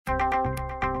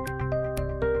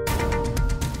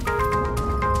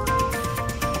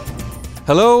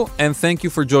Hello, and thank you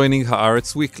for joining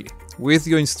Haaretz Weekly. With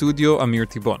you in studio, Amir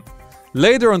Tibon.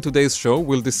 Later on today's show,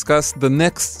 we'll discuss the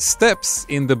next steps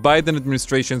in the Biden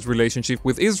administration's relationship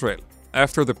with Israel.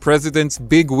 After the president's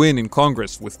big win in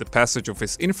Congress with the passage of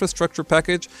his infrastructure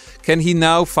package, can he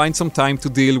now find some time to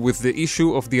deal with the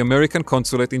issue of the American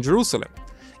consulate in Jerusalem?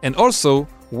 And also,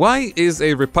 why is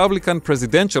a Republican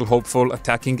presidential hopeful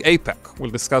attacking AIPAC? We'll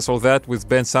discuss all that with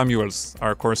Ben Samuels,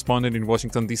 our correspondent in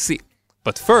Washington, D.C.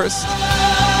 But first...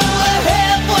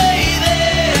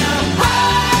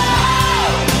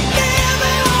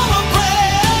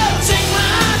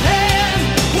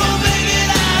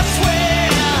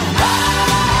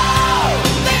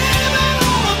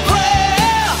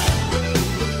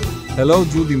 Hello,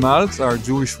 Judy Maltz, our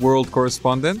Jewish World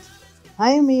correspondent.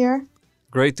 Hi, Amir.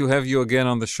 Great to have you again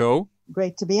on the show.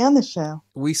 Great to be on the show.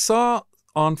 We saw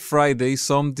on Friday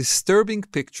some disturbing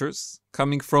pictures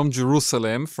coming from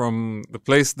Jerusalem, from the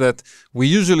place that we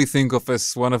usually think of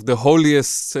as one of the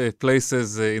holiest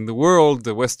places in the world,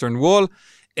 the Western Wall.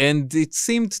 And it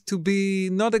seemed to be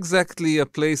not exactly a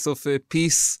place of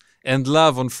peace and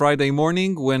love on Friday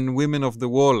morning when Women of the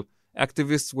Wall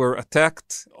activists were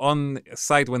attacked on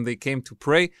site when they came to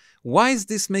pray. Why is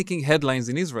this making headlines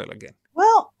in Israel again?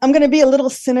 Well, I'm going to be a little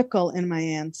cynical in my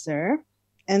answer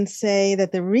and say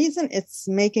that the reason it's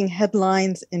making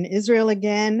headlines in Israel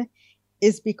again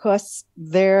is because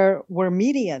there were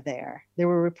media there. There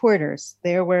were reporters,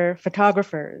 there were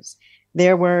photographers,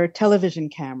 there were television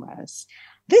cameras.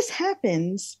 This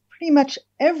happens pretty much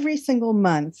every single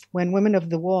month when Women of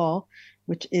the Wall,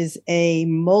 which is a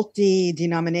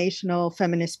multi-denominational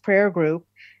feminist prayer group,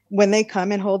 when they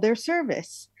come and hold their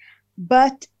service.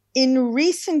 But in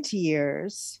recent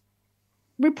years,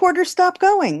 reporters stopped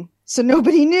going. So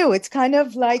nobody knew. It's kind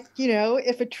of like,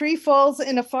 if a tree falls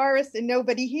in a forest and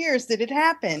nobody hears that it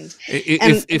happened.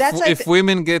 If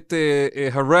women get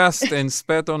harassed and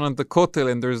spat on the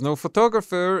Kotel and there's no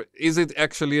photographer, is it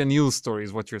actually a news story,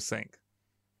 is what you're saying?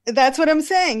 That's what I'm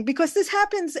saying, because this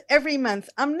happens every month.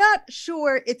 I'm not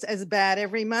sure it's as bad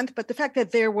every month, but the fact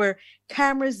that there were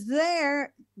cameras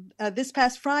there this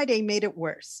past Friday made it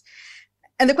worse.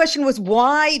 And the question was,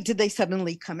 why did they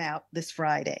suddenly come out this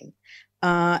Friday?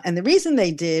 And the reason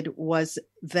they did was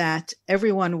that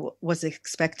everyone was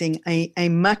expecting a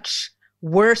much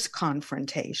worse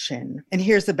confrontation. And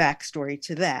here's the backstory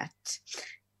to that.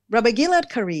 Rabbi Gilad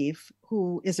Kariv,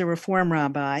 who is a Reform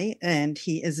rabbi, and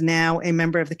he is now a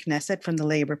member of the Knesset from the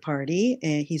Labor Party.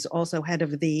 He's also head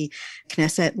of the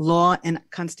Knesset Law and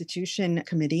Constitution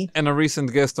Committee. And a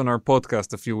recent guest on our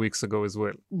podcast a few weeks ago as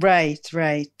well. Right.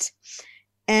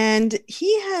 And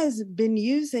he has been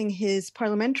using his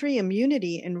parliamentary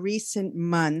immunity in recent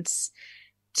months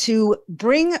to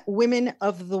bring Women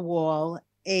of the Wall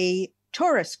a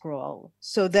Torah scroll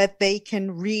so that they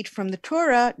can read from the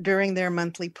Torah during their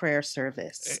monthly prayer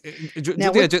service.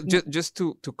 Just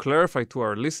to clarify to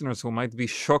our listeners who might be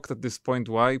shocked at this point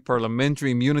why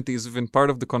parliamentary immunity is even part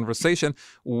of the conversation,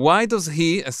 why does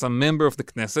he, as a member of the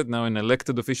Knesset, now an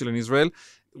elected official in Israel,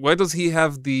 why does he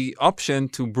have the option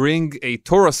to bring a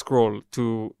Torah scroll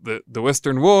to the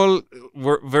Western Wall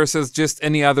versus just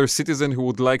any other citizen who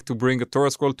would like to bring a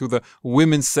Torah scroll to the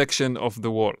women's section of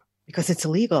the wall? Because it's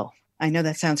illegal. I know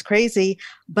that sounds crazy,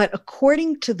 but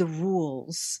according to the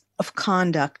rules of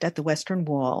conduct at the Western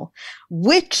Wall,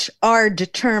 which are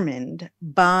determined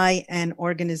by an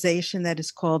organization that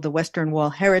is called the Western Wall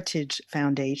Heritage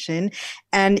Foundation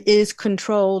and is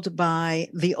controlled by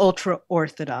the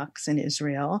ultra-Orthodox in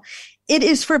Israel, it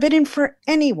is forbidden for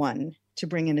anyone to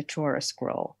bring in a Torah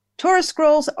scroll. Torah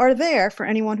scrolls are there for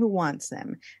anyone who wants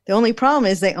them. The only problem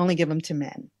is they only give them to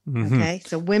men. Mm-hmm. Okay,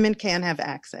 so women can't have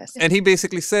access. And he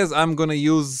basically says, I'm going to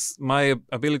use my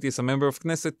ability as a member of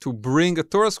Knesset to bring a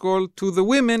Torah scroll to the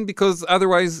women because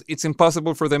otherwise it's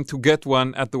impossible for them to get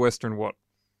one at the Western Wall.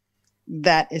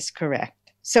 That is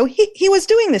correct. So he was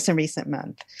doing this in recent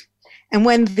months. And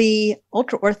when the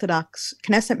ultra-Orthodox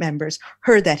Knesset members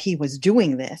heard that he was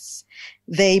doing this,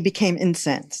 they became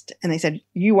incensed. And they said,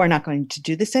 you are not going to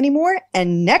do this anymore.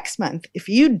 And next month, if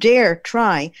you dare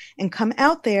try and come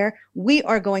out there, we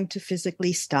are going to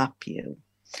physically stop you.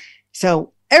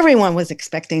 So everyone was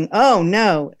expecting, oh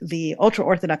no, the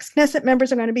ultra-Orthodox Knesset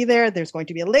members are going to be there. There's going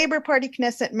to be a Labor Party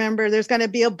Knesset member. There's going to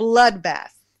be a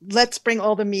bloodbath. Let's bring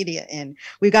all the media in.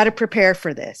 We've got to prepare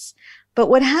for this. But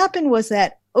what happened was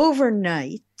that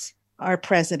overnight, our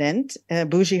president,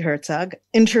 Bougie Herzog,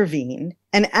 intervened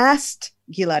and asked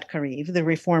Gilad Kariv, the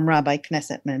Reform Rabbi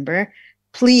Knesset member,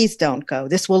 please don't go.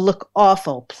 This will look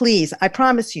awful. Please, I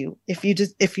promise you,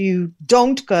 if you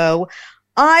don't go,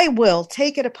 I will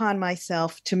take it upon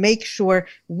myself to make sure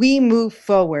we move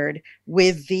forward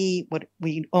with what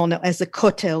we all know as the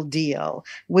Kotel deal,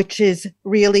 which is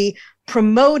really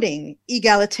promoting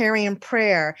egalitarian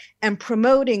prayer and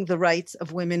promoting the rights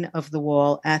of women of the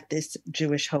wall at this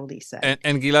Jewish holy site.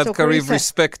 And Gilad Kariv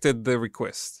respected the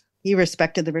request. He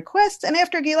respected the request. And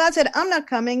after Gilad said, I'm not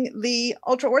coming, the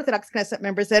ultra-Orthodox Knesset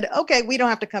member said, okay, we don't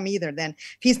have to come either then.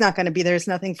 If he's not going to be there, there's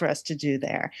nothing for us to do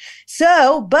there.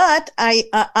 So, but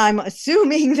I'm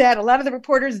assuming that a lot of the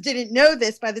reporters didn't know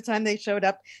this by the time they showed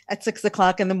up at 6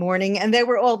 o'clock in the morning, and they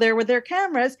were all there with their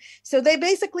cameras. So they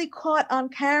basically caught on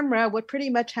camera what pretty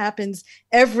much happens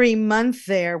every month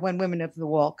there when Women of the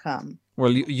Wall come.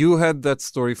 Well, you had that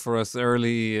story for us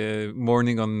early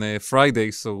morning on Friday,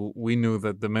 so we knew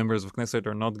that the members of Knesset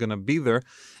are not going to be there.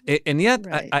 And yet,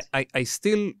 right. I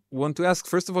still want to ask,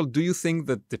 first of all, do you think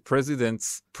that the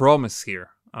president's promise here,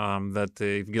 that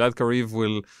if Gilad Kariv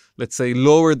will, let's say,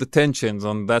 lower the tensions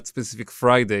on that specific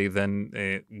Friday,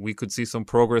 then we could see some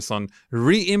progress on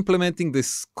re-implementing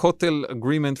this Kotel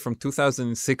agreement from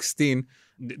 2016.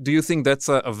 Do you think that's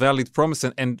a valid promise?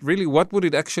 And really, what would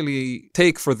it actually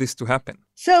take for this to happen?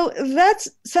 So that's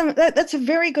a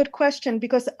very good question,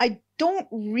 because I don't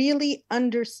really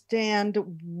understand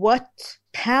what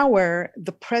power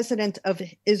the president of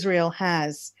Israel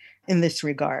has in this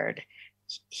regard.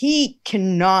 He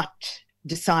cannot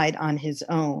decide on his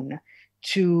own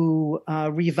to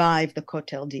revive the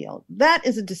Kotel deal. That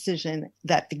is a decision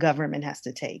that the government has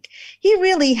to take. He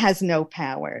really has no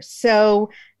power. So,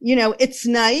 it's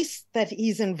nice that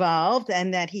he's involved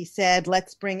and that he said,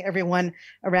 let's bring everyone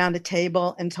around the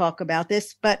table and talk about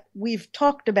this. But we've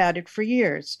talked about it for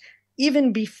years.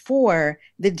 Even before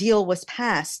the deal was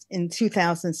passed in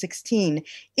 2016,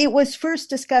 it was first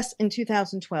discussed in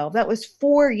 2012. That was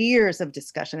 4 years of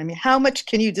discussion. I mean, how much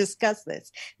can you discuss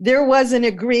this? There was an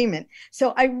agreement.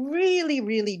 So I really,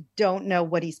 really don't know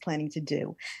what he's planning to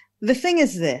do. The thing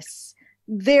is this,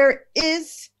 there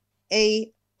is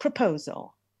a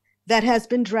proposal that has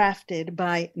been drafted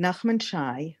by Nachman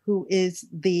Shai, who is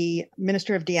the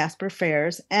Minister of Diaspora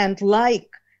Affairs, and like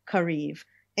Kariv,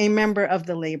 a member of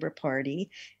the Labor Party,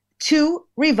 to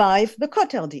revive the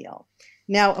Kotel deal.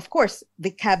 Now, of course,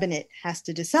 the cabinet has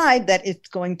to decide that it's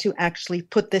going to actually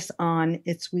put this on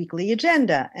its weekly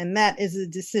agenda, and that is a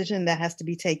decision that has to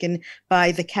be taken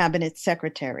by the cabinet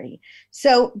secretary.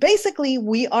 So basically,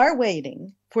 we are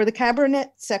waiting for the cabinet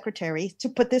secretary to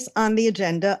put this on the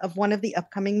agenda of one of the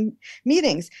upcoming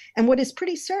meetings. And what is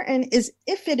pretty certain is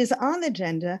if it is on the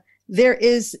agenda, there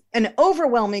is an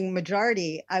overwhelming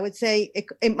majority, I would say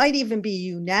it might even be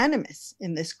unanimous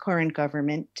in this current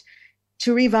government,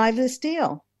 to revive this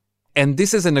deal. And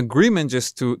this is an agreement,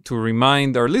 just to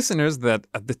remind our listeners, that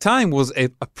at the time was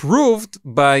approved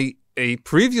by a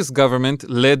previous government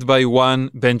led by one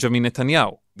Benjamin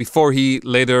Netanyahu, before he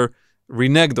later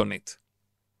reneged on it.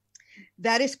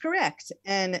 That is correct.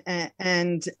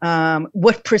 And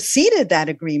what preceded that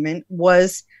agreement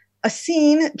was a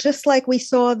scene just like we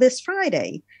saw this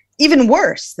Friday, even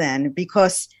worse then,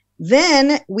 because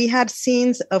then we had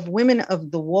scenes of Women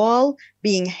of the Wall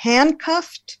being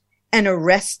handcuffed and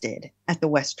arrested at the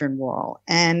Western Wall.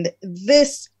 And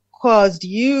this caused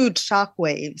huge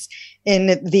shockwaves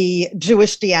in the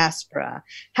Jewish diaspora.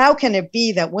 How can it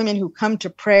be that women who come to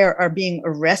prayer are being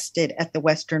arrested at the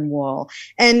Western Wall?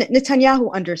 And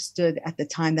Netanyahu understood at the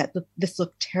time that this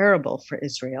looked terrible for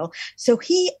Israel. So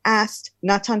he asked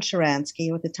Natan Sharansky,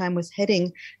 who at the time was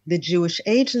heading the Jewish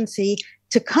Agency,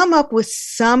 to come up with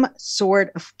some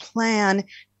sort of plan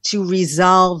to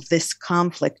resolve this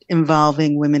conflict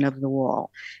involving Women of the Wall.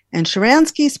 And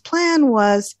Sharansky's plan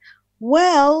was,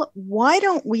 well, why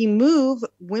don't we move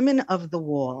Women of the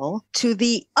Wall to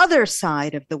the other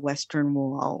side of the Western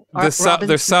Wall?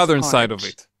 The southern side of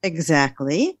it.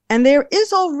 Exactly. And there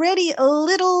is already a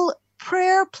little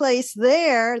prayer place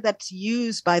there that's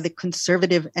used by the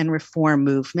conservative and reform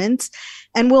movements,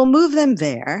 and we'll move them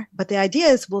there. But the idea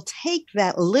is we'll take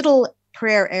that little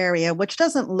prayer area, which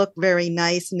doesn't look very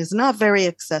nice and is not very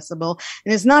accessible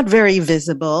and is not very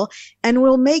visible, and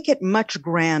we'll make it much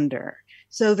grander,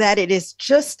 so that it is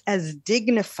just as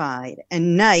dignified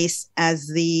and nice as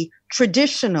the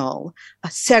traditional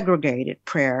segregated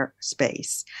prayer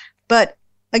space. But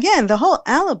again, the whole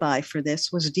alibi for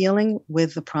this was dealing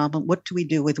with the problem, what do we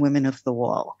do with Women of the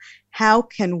Wall? How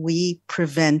can we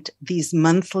prevent these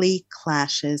monthly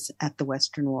clashes at the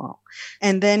Western Wall?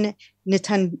 And then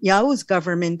Netanyahu's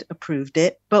government approved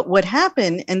it. But what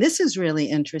happened, and this is really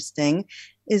interesting,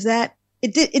 is that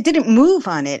it didn't move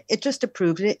on it. It just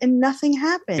approved it and nothing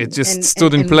happened. It just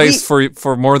stood in place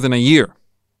for more than a year.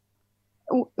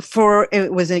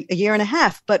 It was a year and a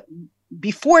half. But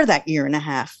before that year and a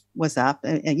half was up,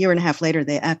 a year and a half later,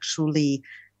 they actually,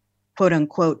 quote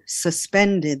unquote,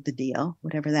 suspended the deal,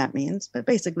 whatever that means. But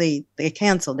basically, they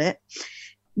canceled it.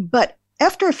 But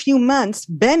after a few months,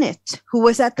 Bennett, who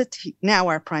was now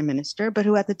our prime minister, but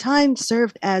who at the time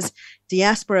served as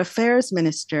diaspora affairs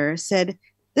minister, said,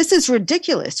 "This is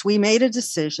ridiculous. We made a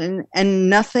decision and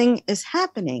nothing is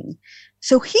happening."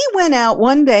 So he went out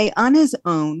one day on his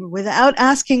own without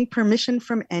asking permission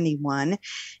from anyone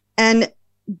and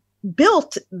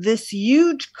built this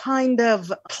huge kind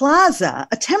of plaza,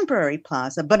 a temporary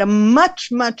plaza, but a much,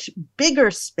 much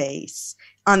bigger space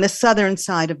on the southern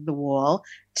side of the wall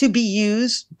to be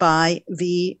used by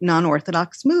the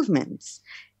non-Orthodox movements.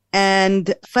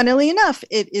 And funnily enough,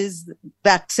 it is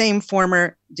that same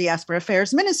former diaspora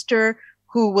affairs minister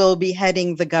who will be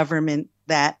heading the government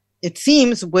that it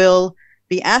seems will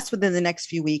be asked within the next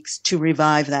few weeks to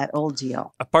revive that old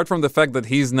deal. Apart from the fact that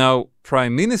he's now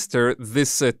prime minister,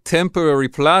 this temporary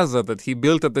plaza that he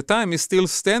built at the time is still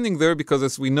standing there because,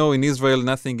 as we know, in Israel,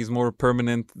 nothing is more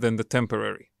permanent than the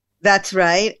temporary. That's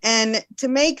right. And to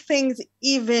make things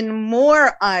even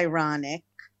more ironic,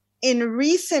 in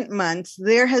recent months,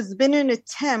 there has been an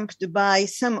attempt by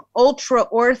some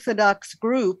ultra-Orthodox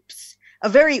groups, a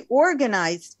very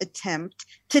organized attempt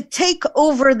to take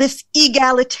over this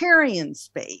egalitarian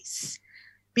space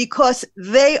because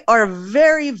they are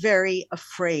very, very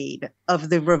afraid of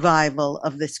the revival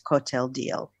of this Kotel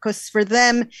deal. Because for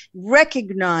them,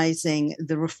 recognizing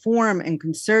the reform and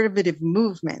conservative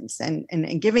movements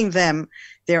and giving them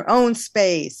their own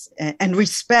space and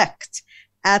respect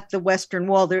at the Western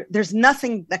Wall, there's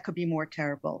nothing that could be more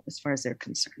terrible as far as they're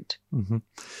concerned. Mm-hmm.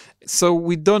 So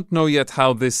we don't know yet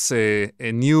how this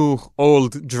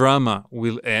new-old drama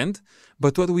will end.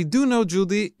 But what we do know,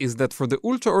 Judy, is that for the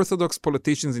ultra-Orthodox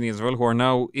politicians in Israel who are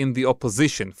now in the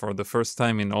opposition for the first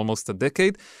time in almost a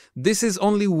decade, this is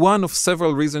only one of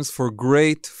several reasons for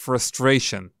great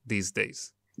frustration these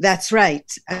days. That's right.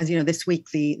 As you know, this week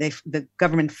the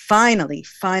government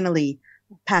finally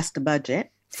passed a budget.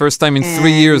 First time in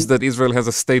 3 years that Israel has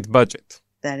a state budget.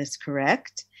 That is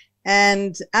correct.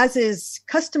 And as is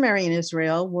customary in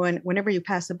Israel, whenever you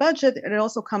pass a budget, it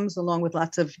also comes along with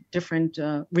lots of different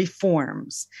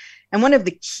reforms. And one of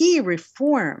the key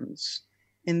reforms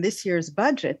in this year's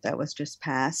budget that was just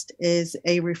passed is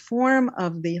a reform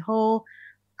of the whole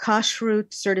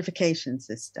kashrut certification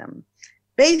system.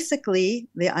 Basically,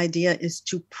 the idea is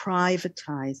to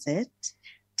privatize it,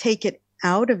 take it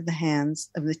out of the hands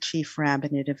of the chief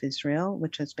rabbinate of Israel,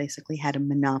 which has basically had a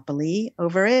monopoly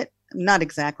over it. Not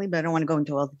exactly, but I don't want to go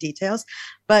into all the details,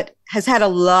 but has had a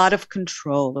lot of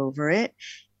control over it,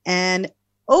 and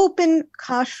open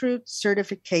kashrut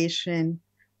certification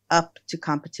up to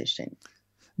competition.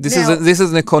 This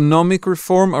is an economic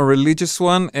reform, a religious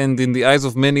one, and in the eyes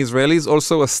of many Israelis,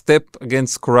 also a step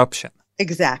against corruption.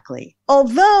 Exactly.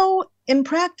 Although, in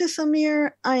practice,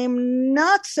 Amir, I am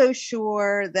not so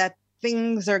sure that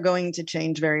things are going to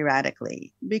change very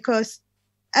radically because,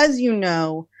 as you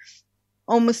know,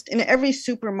 almost in every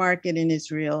supermarket in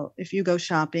Israel, if you go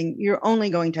shopping, you're only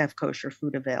going to have kosher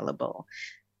food available.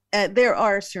 There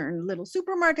are certain little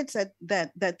supermarkets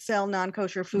that sell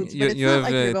non-kosher foods, but it's not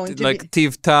like you're going to like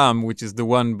Tiv Tam, which is the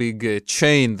one big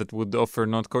chain that would offer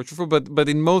not kosher food, but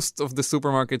in most of the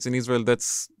supermarkets in Israel,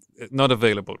 that's not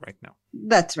available right now.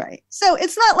 That's right. So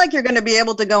it's not like you're going to be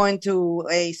able to go into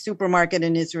a supermarket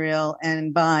in Israel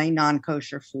and buy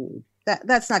non-kosher food.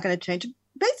 That's not going to change.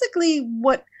 Basically,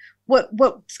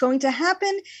 what's going to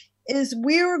happen is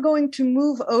we're going to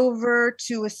move over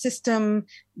to a system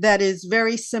that is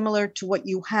very similar to what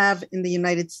you have in the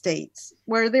United States,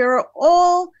 where there are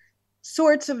all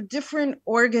sorts of different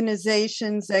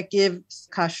organizations that give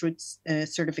kashrut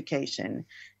certification,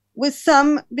 with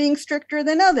some being stricter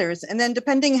than others. And then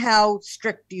depending how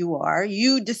strict you are,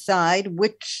 you decide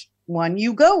which one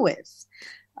you go with.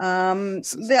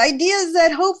 The idea is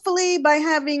that hopefully by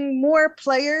having more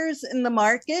players in the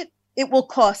market, it will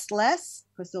cost less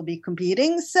because they'll be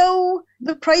competing. So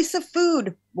the price of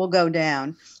food will go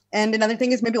down. And another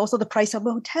thing is maybe also the price of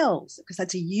hotels, because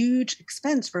that's a huge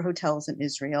expense for hotels in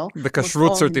Israel. The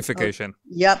kashrut certification.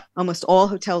 Yep. Almost all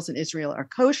hotels in Israel are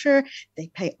kosher.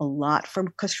 They pay a lot for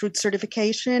kashrut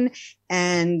certification.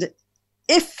 And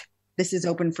if this is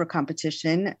open for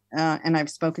competition, and I've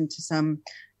spoken to some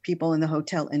people in the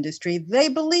hotel industry, they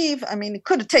believe, it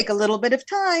could take a little bit of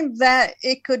time, that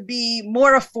it could be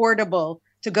more affordable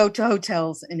to go to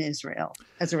hotels in Israel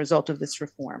as a result of this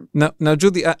reform. Now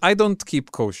Judy, I don't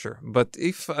keep kosher, but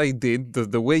if I did,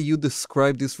 the way you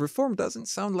describe this reform doesn't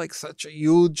sound like such a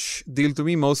huge deal to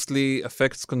me, mostly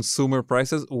affects consumer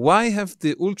prices. Why have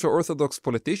the ultra-Orthodox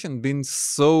politicians been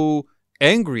so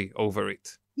angry over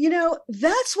it.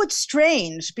 That's what's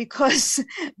strange, because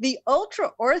the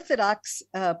ultra-Orthodox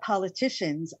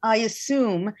politicians, I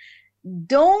assume,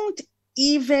 don't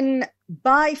even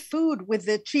buy food with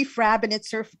the chief rabbinate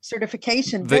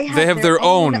certification. They have their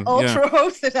own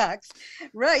ultra-Orthodox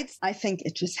rights. I think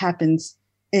it just happens.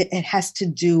 It has to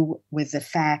do with the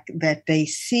fact that they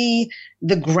see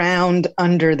the ground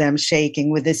under them shaking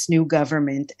with this new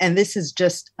government. And this is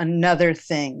just another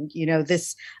thing,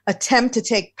 this attempt to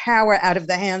take power out of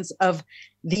the hands of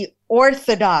the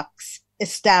Orthodox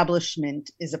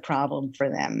establishment is a problem for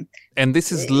them. And this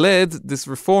this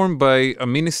reform by a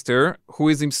minister who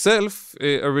is himself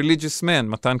a religious man,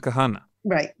 Matan Kahana.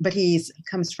 Right, but he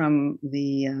comes from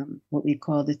the what we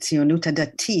call the Tzionut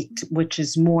Datit, which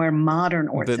is more modern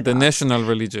Orthodox. The national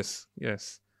religious,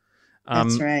 yes.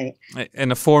 That's right.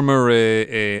 And a former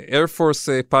Air Force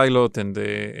pilot and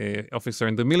officer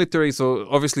in the military, so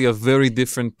obviously a very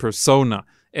different persona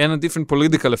and a different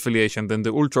political affiliation than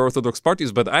the ultra-Orthodox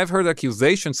parties. But I've heard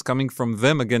accusations coming from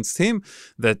them against him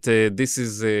that this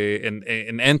is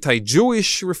an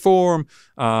anti-Jewish reform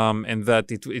and that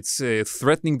it's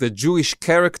threatening the Jewish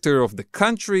character of the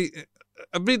country.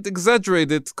 A bit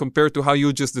exaggerated compared to how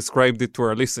you just described it to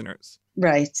our listeners.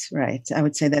 Right. I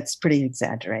would say that's pretty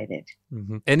exaggerated.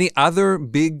 Mm-hmm. Any other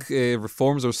big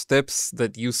reforms or steps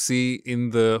that you see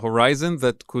in the horizon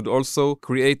that could also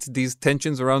create these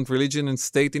tensions around religion and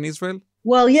state in Israel?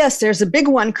 Well, yes, there's a big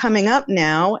one coming up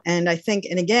now. And I think,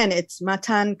 and again, it's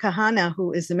Matan Kahana,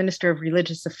 who is the Minister of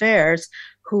Religious Affairs,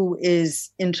 who is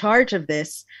in charge of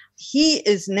this. He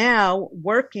is now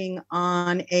working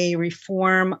on a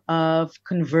reform of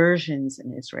conversions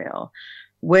in Israel,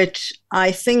 which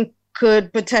I think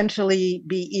could potentially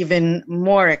be even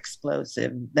more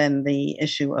explosive than the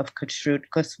issue of kashrut,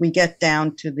 because we get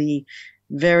down to the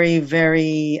very,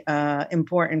 very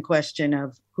important question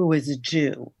of who is a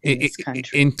Jew in this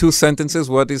country. In 2 sentences,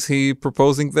 what is he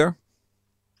proposing there?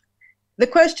 The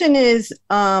question is,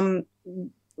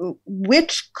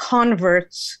 which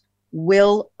converts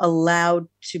will allowed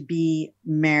to be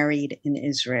married in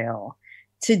Israel?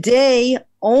 Today,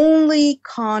 only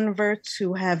converts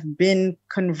who have been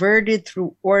converted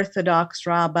through Orthodox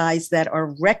rabbis that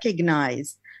are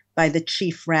recognized by the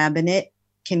chief rabbinate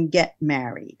can get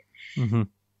married. Mm-hmm.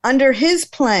 Under his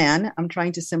plan, I'm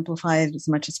trying to simplify it as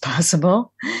much as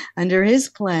possible. Under his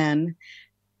plan,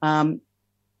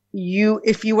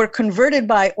 if you were converted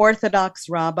by Orthodox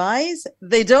rabbis,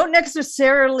 they don't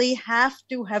necessarily have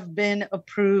to have been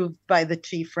approved by the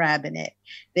chief rabbinate.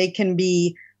 They can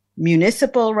be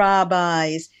municipal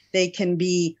rabbis, they can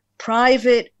be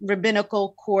private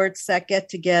rabbinical courts that get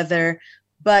together,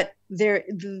 but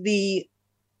the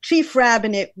chief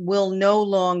rabbinate will no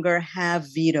longer have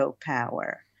veto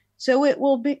power. So it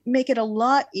will make it a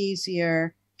lot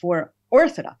easier for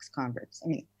Orthodox converts. I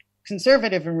mean,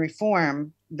 conservative and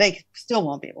reform, they still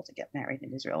won't be able to get married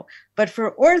in Israel. But for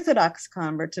Orthodox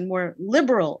converts and more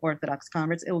liberal Orthodox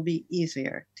converts, it will be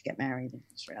easier to get married in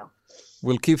Israel.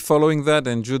 We'll keep following that.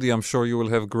 And Judy, I'm sure you will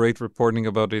have great reporting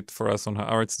about it for us on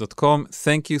haaretz.com.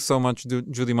 Thank you so much,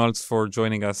 Judy Maltz, for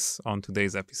joining us on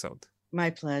today's episode. My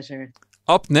pleasure.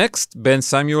 Up next, Ben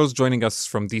Samuels joining us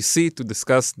from DC to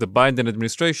discuss the Biden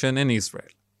administration and Israel.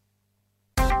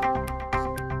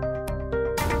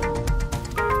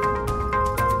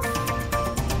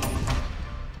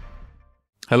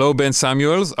 Hello, Ben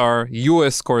Samuels, our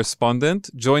U.S. correspondent,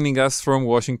 joining us from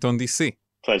Washington, D.C.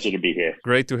 Pleasure to be here.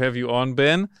 Great to have you on,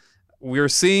 Ben. We're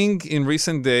seeing in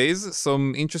recent days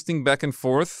some interesting back and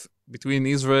forth between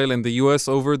Israel and the U.S.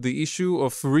 over the issue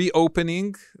of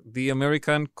reopening the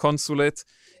American consulate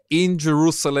in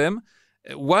Jerusalem.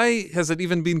 Why has it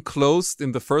even been closed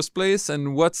in the first place,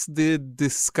 and what's the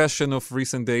discussion of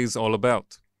recent days all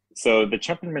about? So the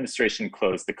Trump administration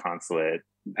closed the consulate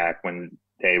back when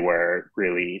they were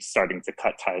really starting to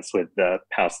cut ties with the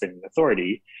Palestinian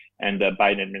Authority. And the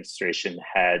Biden administration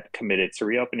had committed to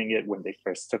reopening it when they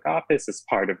first took office as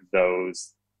part of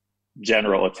those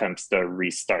general attempts to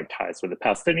restart ties with the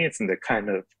Palestinians and to kind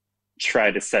of try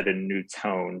to set a new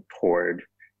tone toward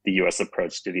the U.S.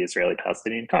 approach to the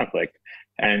Israeli-Palestinian conflict.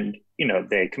 And,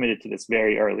 they committed to this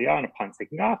very early on upon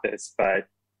taking office. But,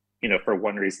 for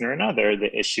one reason or another,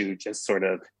 the issue just sort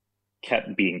of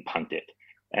kept being punted.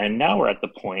 And now we're at the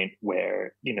point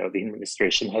where, the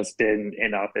administration has been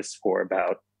in office for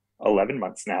about 11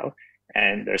 months now,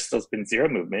 and there's still been zero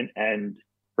movement. And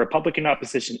Republican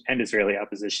opposition and Israeli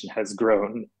opposition has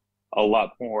grown a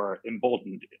lot more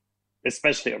emboldened,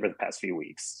 especially over the past few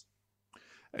weeks.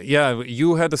 Yeah,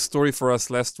 you had a story for us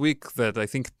last week that I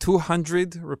think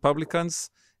 200 Republicans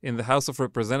in the House of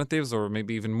Representatives, or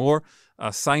maybe even more,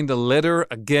 signed a letter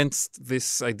against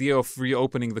this idea of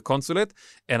reopening the consulate.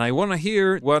 And I want to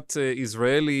hear what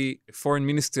Israeli Foreign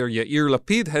Minister Yair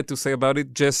Lapid had to say about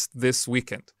it just this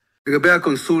weekend. לגבי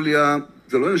הקונסוליה,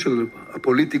 זה לא עניין של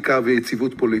הפוליטיקה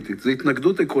ויציבות פוליטית. זה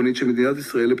התנגדות עקרונית של מדינת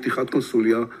ישראל לפתיחת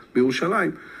קונסוליה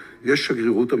בירושלים. יש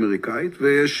שגרירות אמריקאית,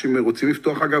 ויש, אם רוצים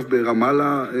לפתוח אגב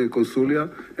ברמאללה קונסוליה,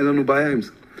 אין לנו בעיה עם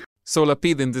זה. So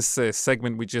Lapid, in this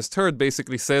segment we just heard,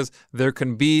 basically says there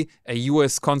can be a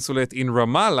U.S. consulate in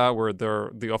Ramallah, where there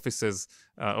are the offices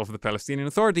of the Palestinian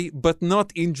Authority, but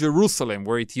not in Jerusalem,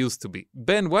 where it used to be.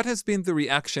 Ben, what has been the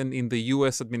reaction in the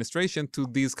U.S. administration to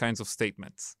these kinds of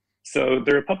statements? So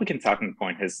the Republican talking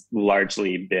point has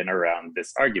largely been around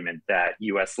this argument that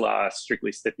U.S. law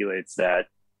strictly stipulates that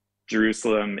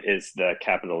Jerusalem is the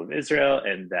capital of Israel,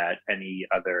 and that any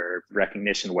other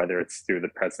recognition, whether it's through the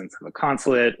presence of a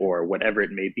consulate or whatever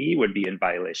it may be, would be in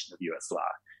violation of U.S.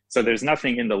 law. So there's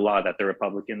nothing in the law that the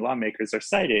Republican lawmakers are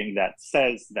citing that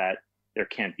says that there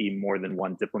can't be more than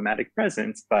one diplomatic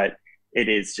presence, but it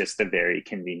is just a very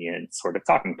convenient sort of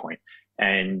talking point.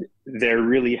 And there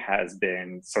really has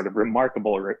been sort of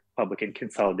remarkable Republican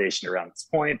consolidation around this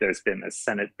point. There's been a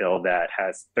Senate bill that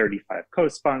has 35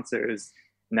 co-sponsors.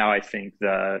 Now I think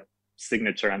the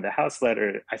signature on the House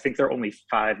letter, I think there are only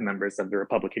 5 members of the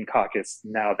Republican caucus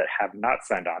now that have not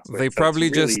signed on to it. They probably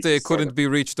really just couldn't be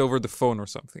reached over the phone or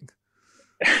something.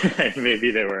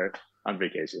 Maybe they were on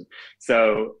vacation.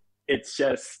 So it's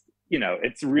just,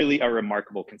 it's really a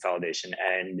remarkable consolidation.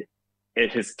 And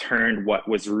it has turned what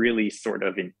was really sort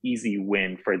of an easy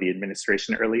win for the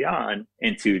administration early on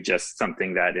into just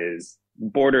something that is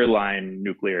borderline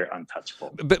nuclear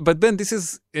untouchable. But Ben, this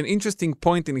is an interesting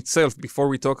point in itself before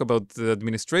we talk about the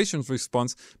administration's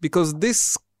response, because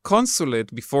this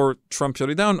consulate, before Trump shut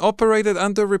it down, operated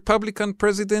under Republican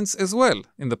presidents as well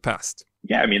in the past.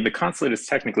 Yeah, I mean, the consulate is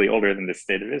technically older than the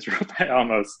state of Israel by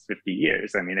almost 50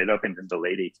 years. I mean, it opened in the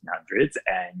late 1800s.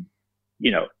 And,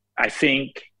 I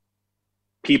think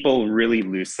people really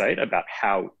lose sight about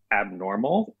how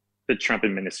abnormal the Trump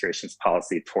administration's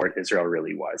policy toward Israel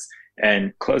really was.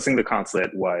 And closing the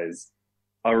consulate was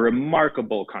a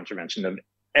remarkable contravention of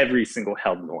every single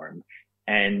held norm.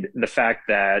 And the fact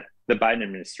that the Biden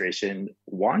administration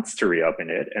wants to reopen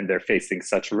it and they're facing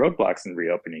such roadblocks in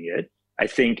reopening it, I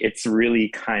think it's really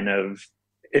kind of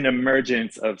an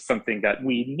emergence of something that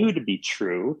we knew to be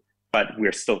true, but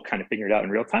we're still kind of figuring it out in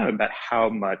real time about how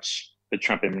much the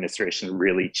Trump administration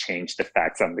really changed the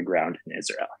facts on the ground in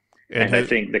Israel. And I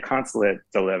think the consulate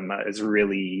dilemma is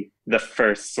really the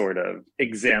first sort of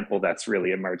example that's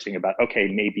really emerging about, okay,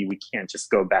 maybe we can't just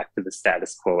go back to the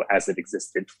status quo as it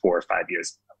existed 4 or 5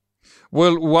 years ago.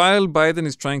 Well, while Biden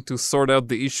is trying to sort out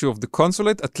the issue of the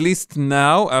consulate, at least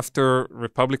now, after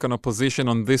Republican opposition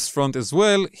on this front as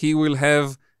well, he will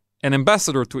have an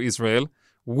ambassador to Israel,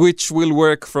 which will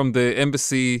work from the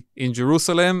embassy in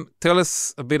Jerusalem. Tell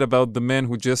us a bit about the man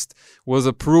who just was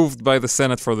approved by the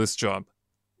Senate for this job.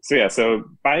 So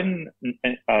Biden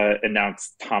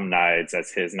announced Tom Nides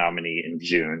as his nominee in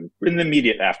June, in the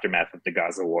immediate aftermath of the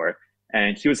Gaza war.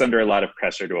 And he was under a lot of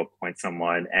pressure to appoint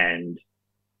someone, and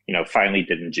finally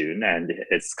did in June. And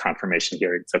his confirmation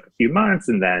hearing took a few months,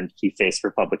 and then he faced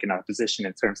Republican opposition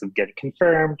in terms of getting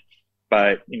confirmed.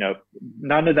 But,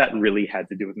 none of that really had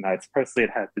to do with Nides personally.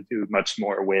 It had to do much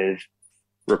more with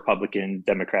Republican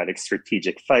Democratic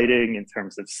strategic fighting in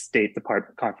terms of State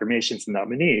Department confirmations and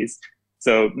nominees.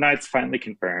 So Nides finally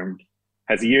confirmed,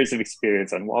 has years of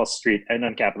experience on Wall Street and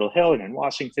on Capitol Hill and in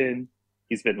Washington.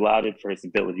 He's been lauded for his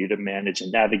ability to manage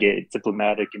and navigate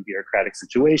diplomatic and bureaucratic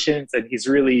situations. And he's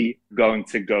really going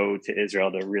to go to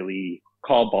Israel to really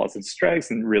call balls and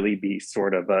strikes and really be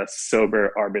sort of a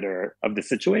sober arbiter of the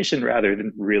situation rather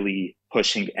than really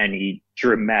pushing any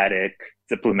dramatic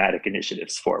diplomatic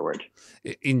initiatives forward.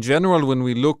 In general, when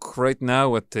we look right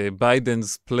now at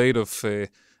Biden's plate of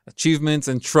achievements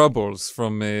and troubles,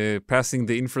 from passing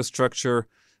the infrastructure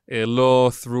law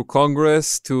through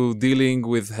Congress to dealing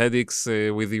with headaches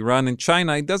with Iran and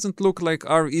China, it doesn't look like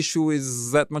our issue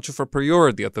is that much of a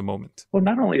priority at the moment. Well,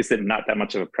 not only is it not that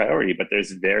much of a priority, but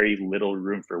there's very little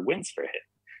room for wins for him.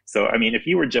 So, I mean, if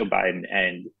you were Joe Biden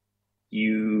and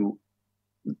you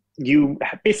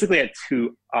basically had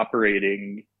 2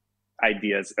 operating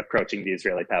ideas approaching the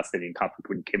Israeli-Palestinian conflict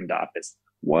when you came into office.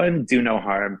 1, do no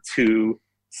harm. 2,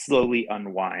 slowly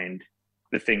unwind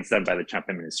the things done by the Trump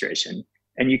administration.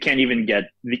 And you can't even get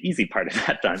the easy part of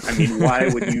that done. I mean, why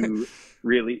would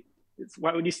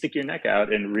you stick your neck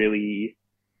out and really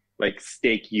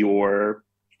stake your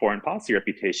foreign policy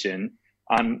reputation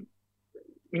on,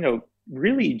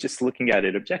 really just looking at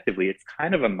it objectively, it's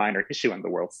kind of a minor issue on the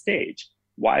world stage.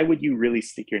 why would you really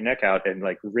stick your neck out and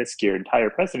like risk your entire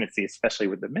presidency, especially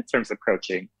with the midterms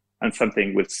approaching, on something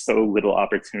with so little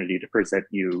opportunity to present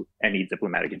you any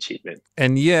diplomatic achievement?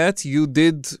 And yet, you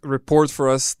did report for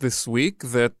us this week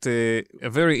that a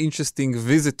very interesting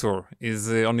visitor is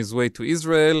on his way to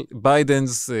Israel.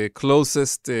 Biden's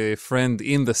closest friend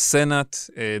in the Senate,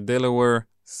 Delaware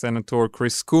Senator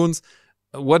Chris Coons.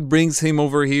 What brings him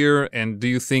over here? And do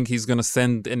you think he's going to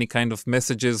send any kind of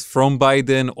messages from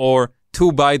Biden or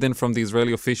to Biden from the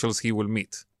Israeli officials he will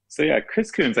meet? So yeah, Chris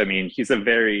Coons, I mean, he's a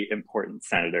very important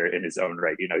senator in his own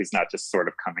right. You know, he's not just sort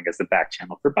of coming as a back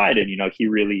channel for Biden. You know,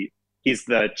 he's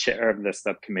the chair of the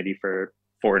subcommittee for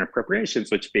foreign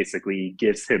appropriations, which basically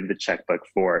gives him the checkbook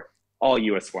for all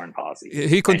U.S. foreign policy.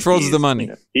 He controls the money. You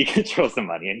know, he controls the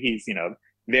money. And he's, you know,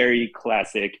 very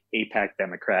classic AIPAC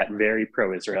Democrat, very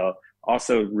pro-Israel,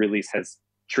 also really has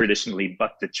traditionally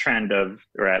bucked the trend of,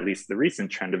 or at least the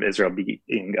recent trend of Israel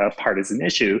being a partisan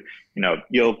issue. You know,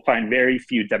 you'll find very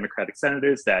few Democratic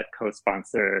senators that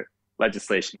co-sponsor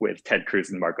legislation with Ted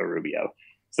Cruz and Marco Rubio.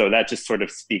 So that just sort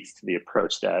of speaks to the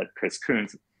approach that Chris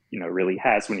Coons, you know, really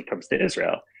has when it comes to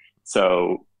Israel.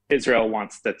 So Israel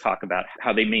wants to talk about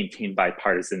how they maintain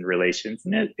bipartisan relations.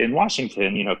 And in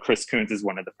Washington, you know, Chris Coons is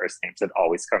one of the first names that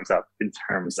always comes up in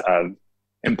terms of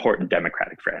important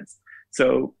Democratic friends.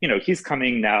 So, you know, he's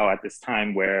coming now at this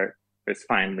time where there's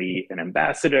finally an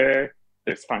ambassador,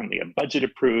 there's finally a budget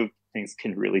approved, things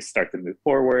can really start to move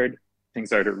forward.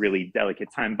 Things are at a really delicate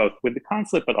time, both with the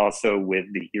consulate, but also with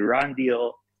the Iran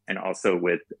deal, and also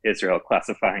with Israel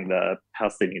classifying the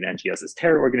Palestinian NGOs as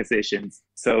terror organizations.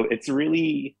 So it's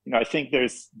really, you know, I think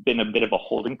there's been a bit of a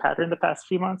holding pattern the past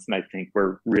few months, and I think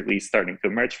we're really starting to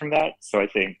emerge from that. So I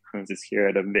think Coons is here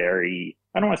at a very,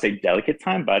 I don't want to say delicate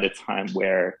time, but a time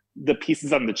where the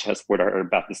pieces on the chessboard are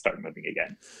about to start moving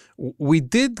again. We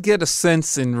did get a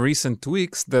sense in recent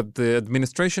weeks that the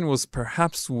administration was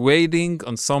perhaps waiting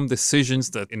on some decisions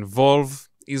that involve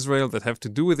Israel, that have to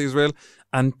do with Israel,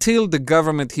 until the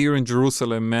government here in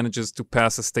Jerusalem manages to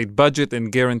pass a state budget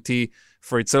and guarantee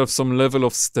for itself some level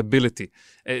of stability.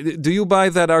 Do you buy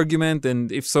that argument?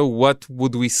 And if so, what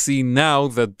would we see now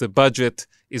that the budget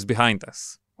is behind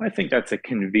us? I think that's a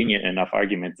convenient enough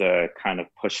argument to kind of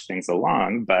push things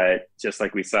along. But just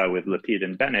like we saw with Lapid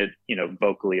and Bennett, you know,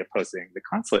 vocally opposing the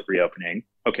consulate reopening,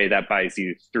 okay, that buys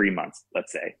you 3 months,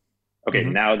 let's say. Okay,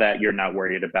 Now that you're not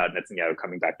worried about Netanyahu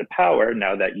coming back to power,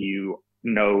 now that you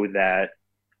know that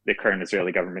the current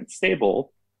Israeli government's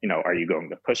stable, you know, are you going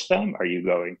to push them? Are you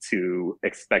going to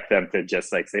expect them to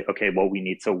just like say, okay, well, we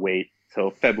need to wait till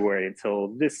February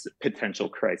until this potential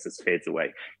crisis fades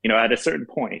away? You know, at a certain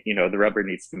point, you know, the rubber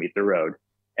needs to meet the road.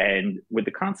 And with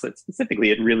the consulate specifically,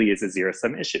 it really is a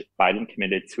zero-sum issue. Biden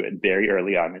committed to it very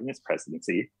early on in his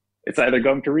presidency. It's either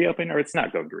going to reopen or it's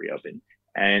not going to reopen.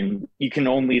 And you can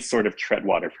only sort of tread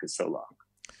water for so long.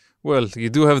 Well, you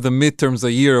do have the midterms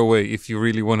a year away if you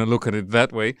really want to look at it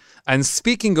that way. And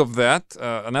speaking of that,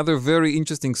 another very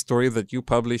interesting story that you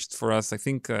published for us, I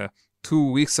think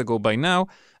 2 weeks ago by now,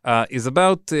 is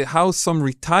about how some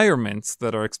retirements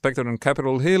that are expected on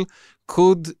Capitol Hill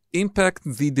could impact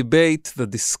the debate, the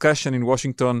discussion in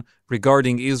Washington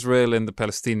regarding Israel and the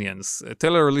Palestinians.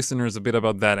 Tell our listeners a bit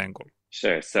about that angle.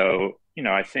 Sure. So, you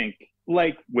know, I think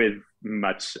like with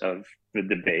much of the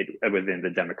debate within the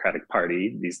Democratic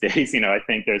Party these days, you know, I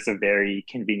think there's a very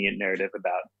convenient narrative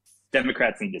about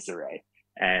Democrats in disarray.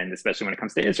 And especially when it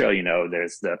comes to Israel, you know,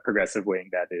 there's the progressive wing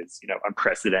that is, you know,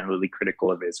 unprecedentedly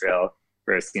critical of Israel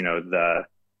versus, you know, the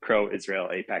pro-Israel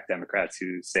AIPAC Democrats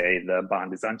who say the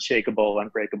bond is unshakable,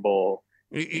 unbreakable.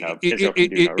 You know,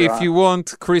 if you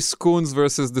want Chris Coons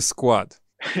versus the squad.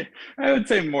 I would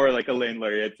say more like Elaine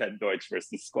Luria, Ted Deutsch versus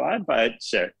the squad, but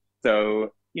sure.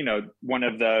 So, you know, one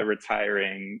of the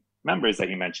retiring members that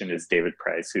you mentioned is David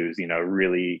Price, who's, you know,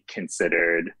 really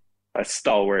considered a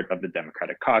stalwart of the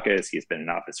Democratic caucus. He's been in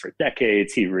office for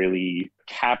decades. He really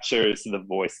captures the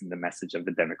voice and the message of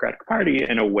the Democratic Party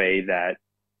in a way that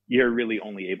you're really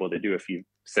only able to do if you've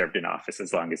served in office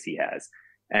as long as he has.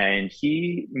 And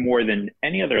he, more than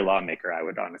any other lawmaker, I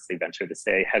would honestly venture to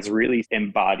say, has really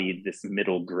embodied this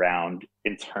middle ground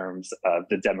in terms of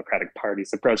the Democratic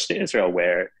Party's approach to Israel,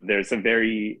 where there's a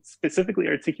very specifically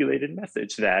articulated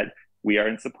message that we are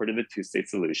in support of the two-state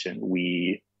solution.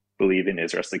 We believe in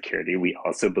Israel's security. We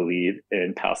also believe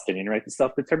in Palestinian right to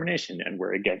self-determination, and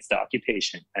we're against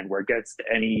occupation, and we're against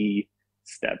any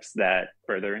steps that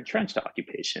further entrench the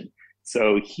occupation.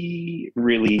 So he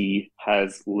really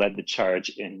has led the charge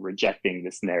in rejecting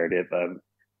this narrative of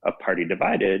a party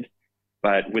divided.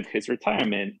 But with his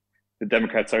retirement, the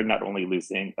Democrats are not only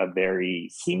losing a very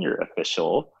senior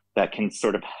official that can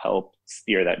sort of help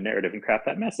steer that narrative and craft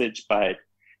that message, but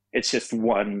it's just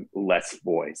one less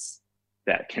voice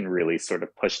that can really sort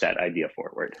of push that idea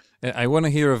forward. I want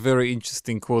to hear a very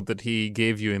interesting quote that he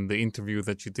gave you in the interview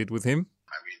that you did with him.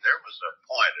 I mean, there was a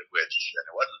point at which, and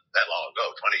it wasn't that long ago,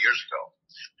 20 years ago,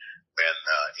 when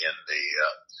in the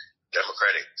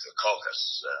Democratic caucus,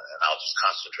 and I'll just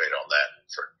concentrate on that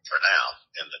for now,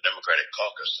 in the Democratic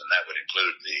caucus, and that would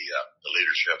include the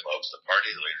leadership of the party,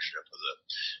 the leadership of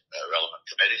the relevant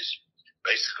committees.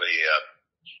 Basically,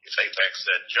 if AIPAC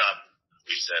said jump,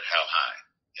 we said how high.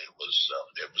 It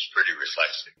was pretty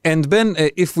reflexive. And Ben,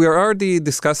 if we are already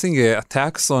discussing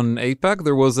attacks on AIPAC,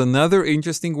 there was another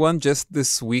interesting one just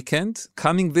this weekend,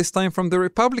 coming this time from the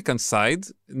Republican side,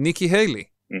 Nikki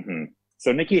Haley. Mm-hmm.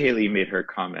 So Nikki Haley made her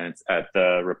comments at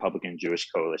the Republican Jewish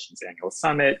Coalition's annual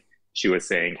summit. She was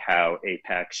saying how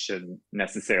AIPAC shouldn't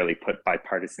necessarily put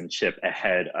bipartisanship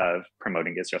ahead of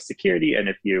promoting Israel's security. And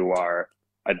if you are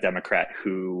a Democrat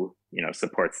who,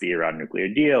 supports the Iran nuclear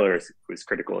deal or who's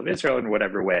critical of Israel in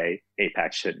whatever way,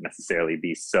 AIPAC shouldn't necessarily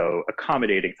be so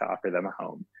accommodating to offer them a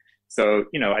home. So,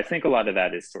 I think a lot of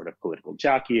that is sort of political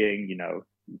jockeying,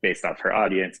 based off her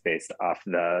audience, based off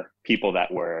the people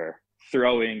that were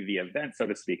throwing the event, so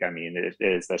to speak. I mean, it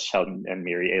is the Sheldon and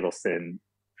Miri Adelson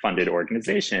funded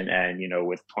organization. And,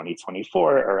 with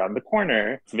 2024 around the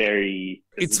corner,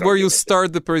 it's where you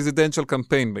start the presidential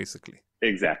campaign, basically.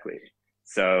 Exactly.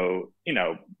 So,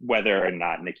 whether or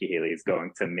not Nikki Haley is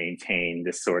going to maintain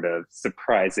this sort of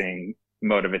surprising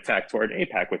mode of attack toward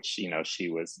AIPAC, which, she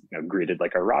was greeted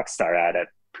like a rock star at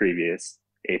previous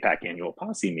AIPAC annual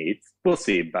posse meets, we'll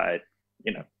see. But,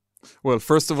 well,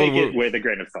 first of all, take it with a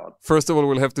grain of salt. First of all,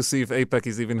 we'll have to see if AIPAC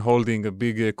is even holding a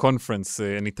big conference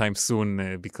anytime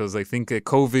soon, because I think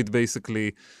COVID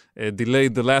basically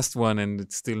delayed the last one, and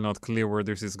it's still not clear where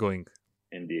this is going.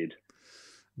 Indeed.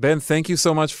 Ben, thank you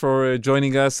so much for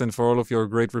joining us and for all of your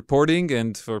great reporting.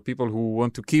 And for people who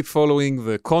want to keep following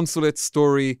the consulate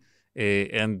story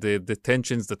and the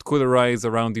tensions that could arise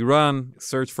around Iran,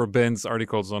 search for Ben's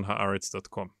articles on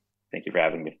haaretz.com. Thank you for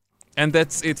having me. And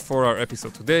that's it for our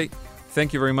episode today.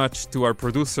 Thank you very much to our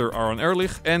producer, Aaron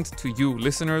Ehrlich, and to you,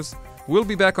 listeners. We'll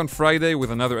be back on Friday with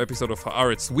another episode of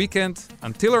Haaretz Weekend.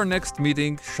 Until our next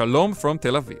meeting, Shalom from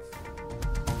Tel Aviv.